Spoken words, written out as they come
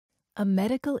A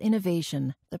medical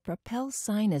innovation, the PROPEL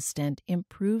sinus stent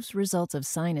improves results of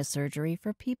sinus surgery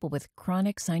for people with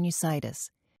chronic sinusitis.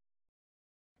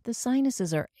 The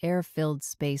sinuses are air-filled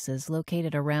spaces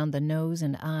located around the nose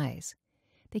and eyes.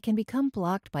 They can become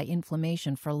blocked by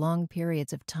inflammation for long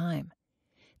periods of time.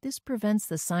 This prevents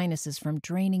the sinuses from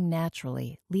draining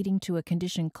naturally, leading to a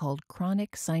condition called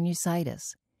chronic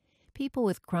sinusitis. People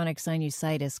with chronic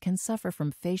sinusitis can suffer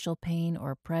from facial pain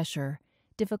or pressure,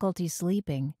 difficulty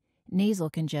sleeping, nasal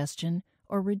congestion,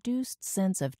 or reduced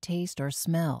sense of taste or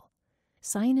smell.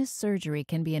 Sinus surgery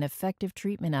can be an effective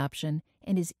treatment option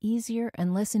and is easier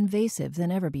and less invasive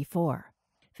than ever before.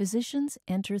 Physicians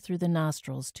enter through the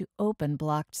nostrils to open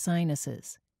blocked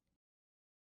sinuses.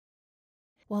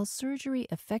 While surgery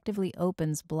effectively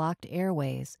opens blocked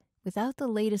airways, without the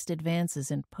latest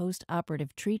advances in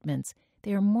post-operative treatments,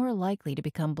 they are more likely to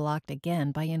become blocked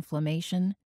again by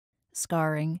inflammation,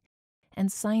 scarring,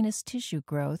 and sinus tissue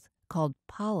growth, called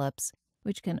polyps,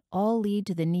 which can all lead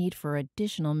to the need for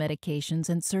additional medications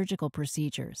and surgical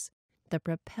procedures. The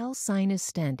PROPEL sinus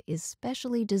stent is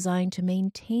specially designed to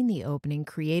maintain the opening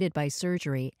created by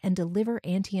surgery and deliver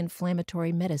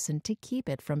anti-inflammatory medicine to keep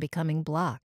it from becoming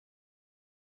blocked.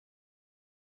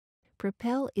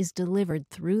 PROPEL is delivered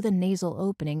through the nasal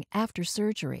opening after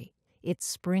surgery. Its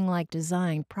spring-like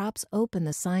design props open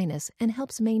the sinus and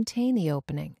helps maintain the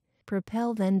opening.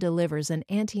 PROPEL then delivers an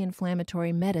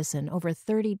anti-inflammatory medicine over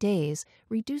 30 days,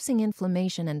 reducing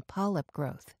inflammation and polyp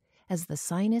growth. As the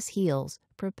sinus heals,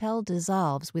 PROPEL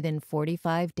dissolves within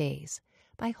 45 days.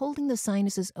 By holding the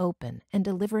sinuses open and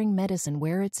delivering medicine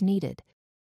where it's needed,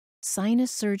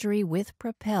 sinus surgery with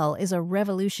PROPEL is a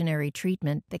revolutionary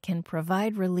treatment that can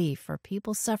provide relief for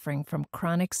people suffering from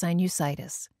chronic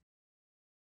sinusitis.